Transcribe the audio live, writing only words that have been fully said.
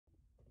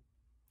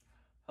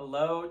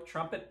Hello,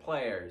 trumpet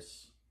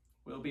players.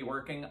 We'll be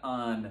working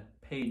on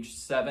page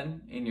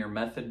 7 in your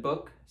method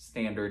book,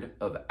 Standard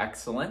of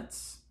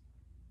Excellence.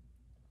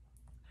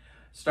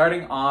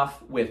 Starting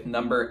off with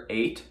number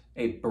 8,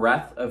 a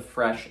breath of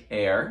fresh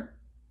air.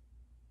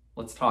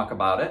 Let's talk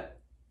about it.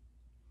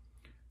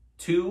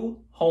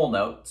 2 whole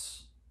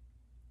notes,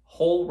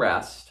 whole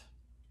rest,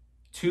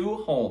 2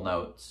 whole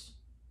notes,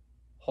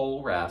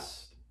 whole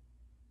rest,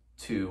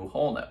 2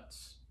 whole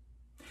notes.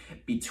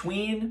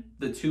 Between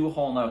the 2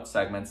 whole note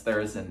segments, there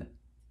is an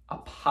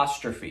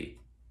apostrophe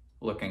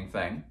looking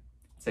thing.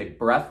 It's a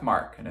breath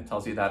mark, and it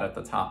tells you that at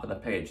the top of the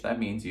page. That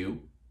means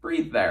you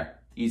breathe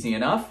there. Easy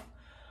enough.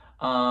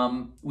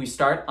 We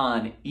start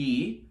on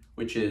E,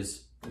 which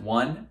is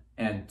 1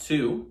 and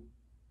 2.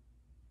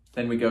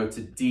 Then we go to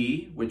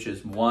D, which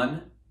is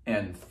 1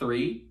 and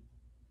 3.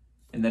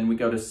 And then we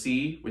go to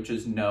C, which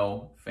is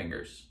no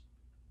fingers.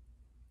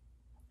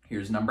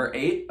 Here's number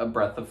 8, a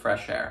breath of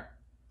fresh air.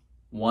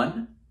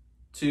 1,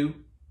 2,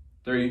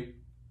 3.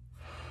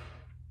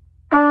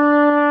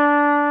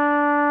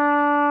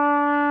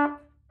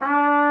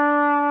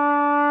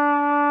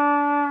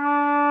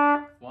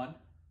 1,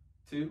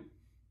 2,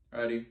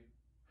 ready.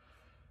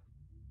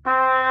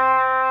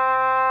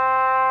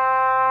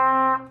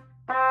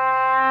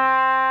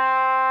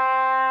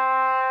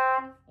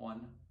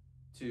 1,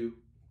 2,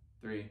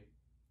 3.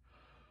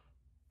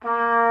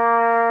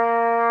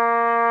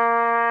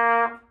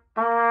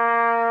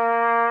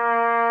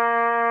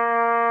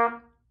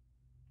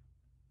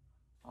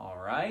 All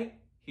right,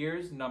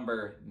 here's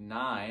number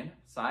 9,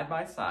 side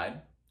by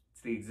side.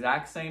 It's the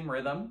exact same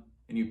rhythm,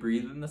 and you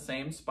breathe in the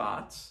same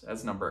spots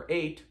as number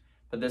 8,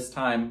 but this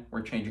time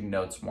we're changing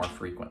notes more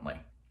frequently.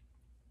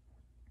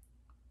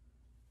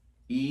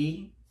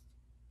 E,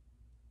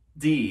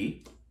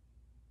 D,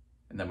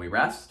 and then we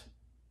rest.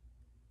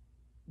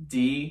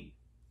 D,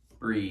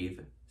 breathe,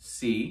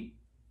 C,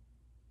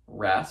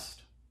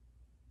 rest.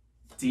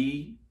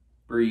 D,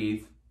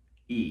 breathe,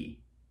 E.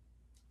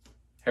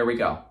 Here we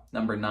go.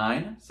 Number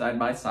 9, side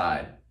by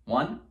side.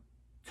 1,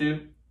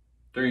 2,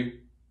 3.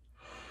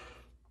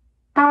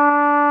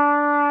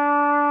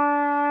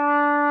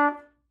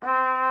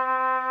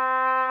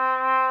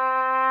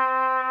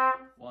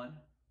 1,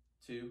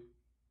 2,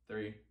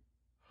 3.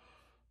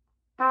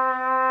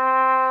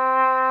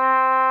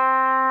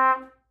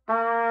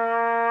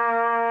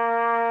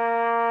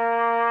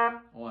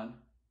 1,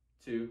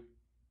 2,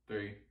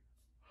 3.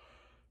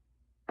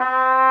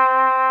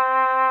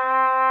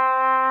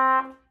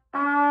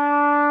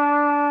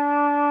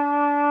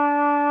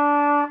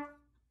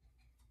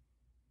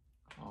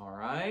 All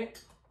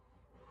right,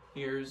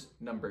 here's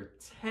number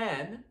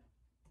 10,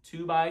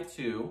 2 by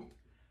 2.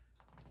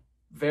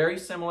 Very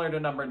similar to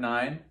number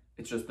 9,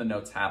 it's just the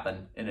notes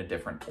happen in a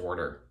different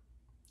order.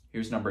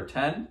 Here's number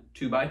 10,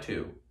 2 by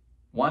 2.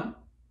 1,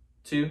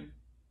 2,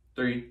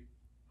 3.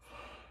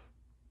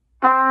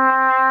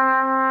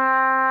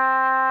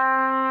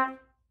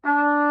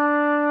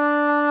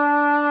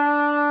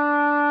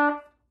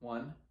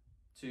 1,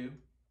 2,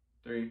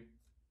 3.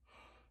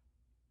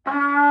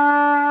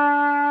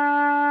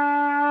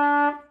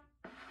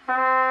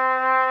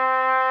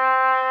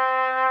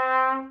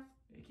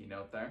 Achy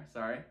note there,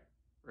 sorry.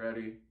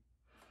 Ready.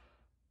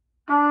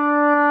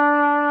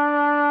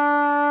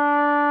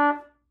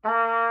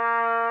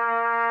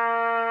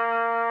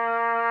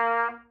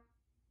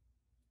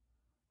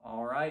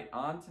 All right,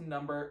 on to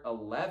number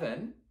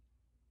 11,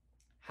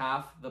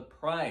 half the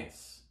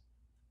price.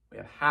 We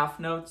have half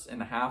notes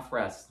and half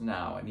rests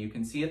now, and you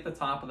can see at the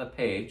top of the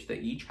page that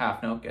each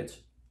half note gets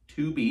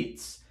 2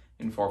 beats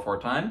in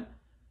 4/4 time,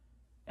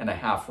 and a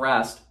half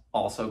rest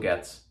also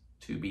gets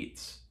 2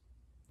 beats.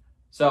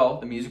 So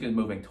the music is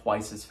moving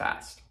twice as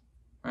fast,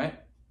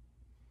 right?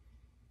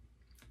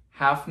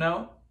 Half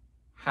note,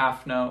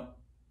 half note,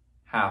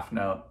 half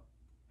note,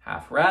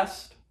 half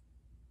rest,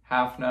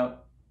 half note,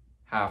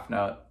 half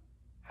note,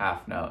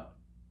 half note,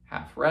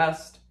 half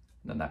rest.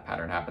 And then that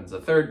pattern happens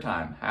a 3rd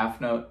time. Half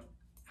note,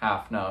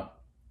 half note,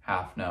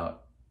 half note,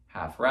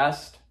 half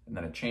rest. And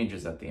then it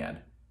changes at the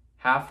end.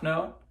 Half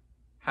note,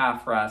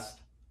 half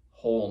rest,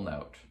 whole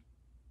note.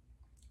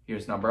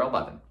 Here's number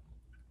 11.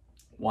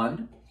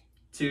 1,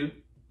 2,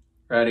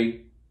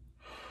 ready.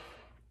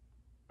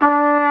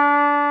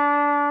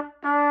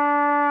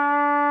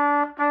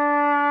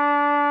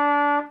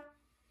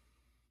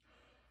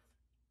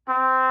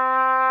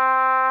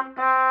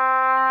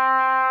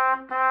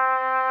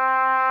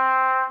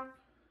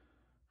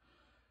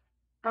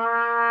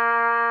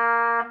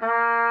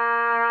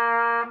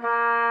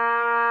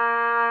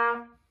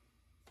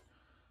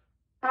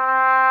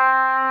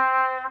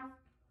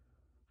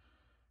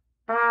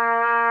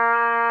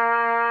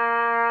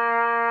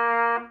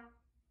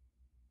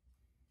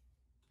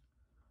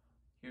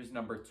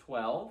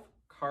 12,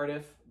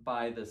 Cardiff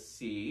by the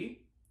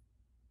Sea.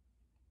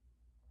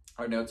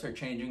 Our notes are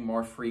changing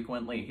more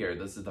frequently here.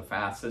 This is the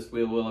fastest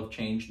we will have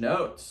changed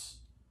notes.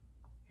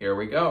 Here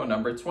we go,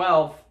 number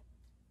 12.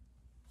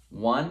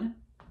 1,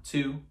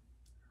 2,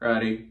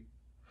 ready.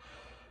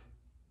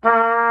 1,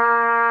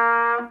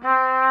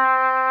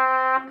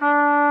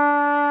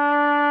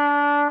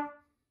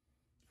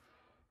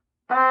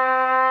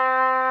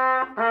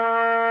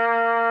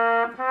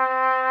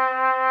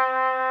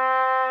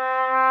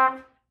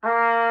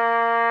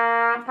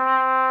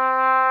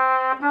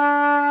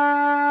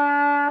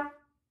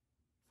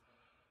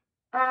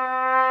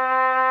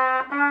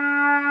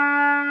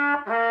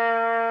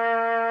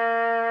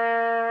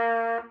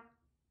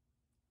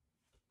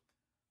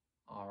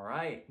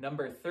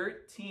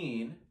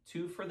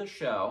 for the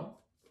show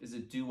is a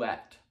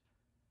duet.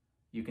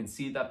 You can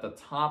see that the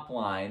top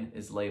line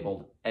is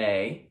labeled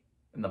A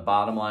and the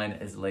bottom line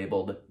is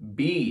labeled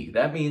B.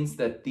 That means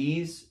that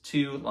these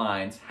two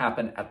lines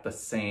happen at the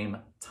same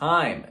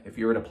time. If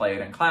you were to play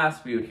it in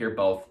class, we would hear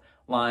both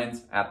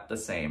lines at the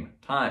same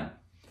time.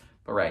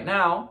 But right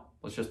now,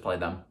 let's just play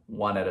them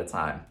one at a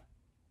time.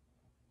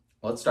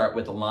 Let's start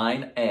with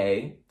line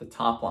A, the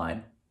top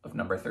line of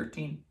number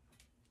 13.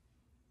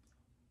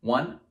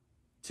 1,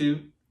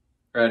 2,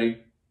 ready.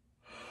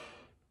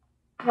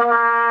 All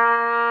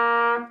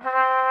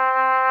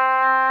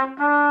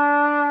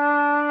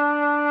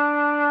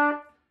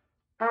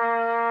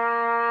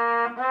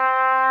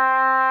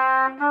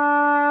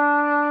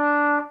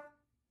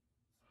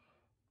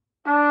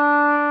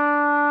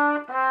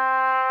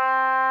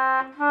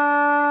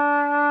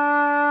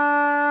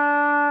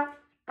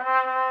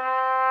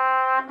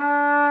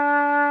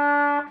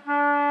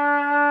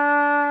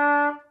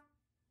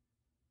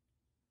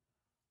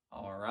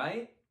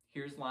right,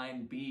 here's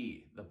line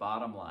B, the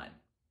bottom line.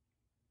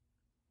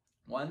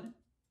 1,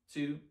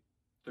 2,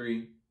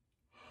 3.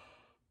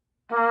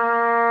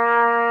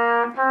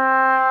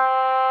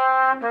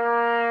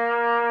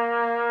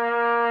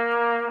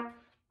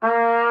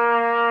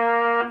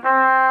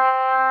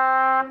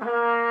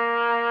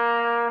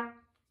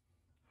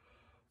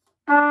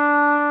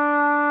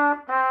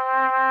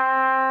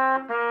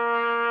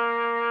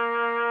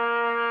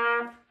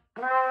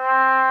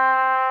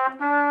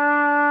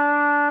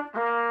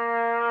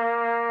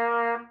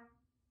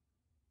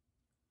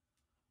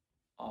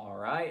 All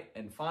right,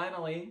 and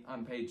finally,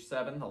 on page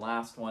 7, the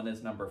last one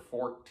is number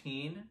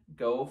 14,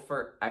 Go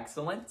for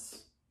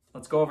Excellence.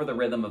 Let's go over the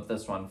rhythm of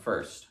this one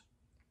first.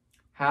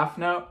 Half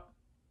note,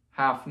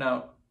 half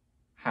note,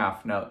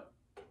 half note,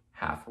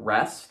 half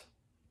rest,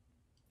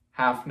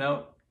 half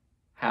note,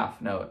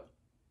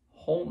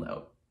 whole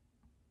note,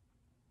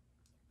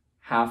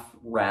 half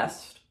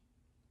rest,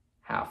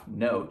 half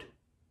note,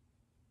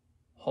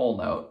 whole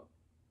note,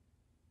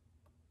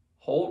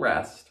 whole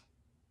rest,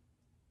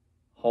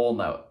 whole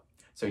note.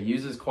 So it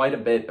uses quite a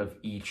bit of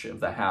each of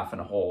the half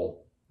and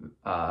whole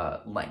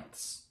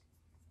lengths.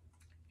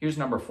 Here's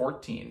number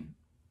 14.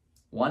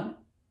 1,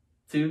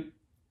 2,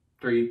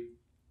 3.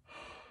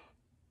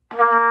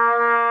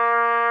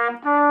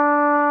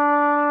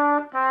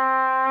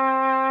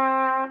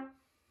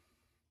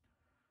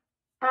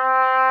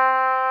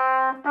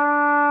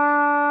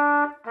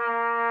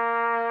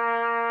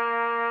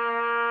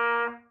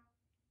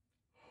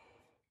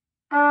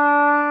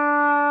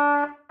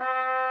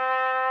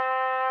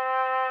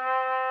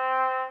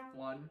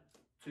 One,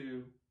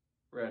 two,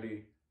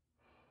 ready.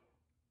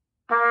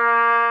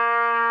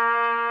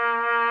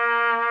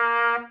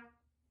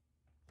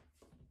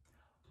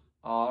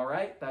 All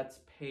right, that's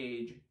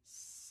page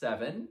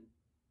 7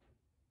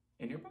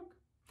 in your book.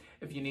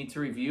 If you need to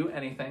review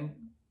anything,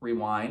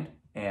 rewind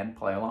and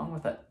play along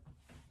with it.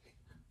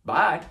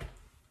 Bye.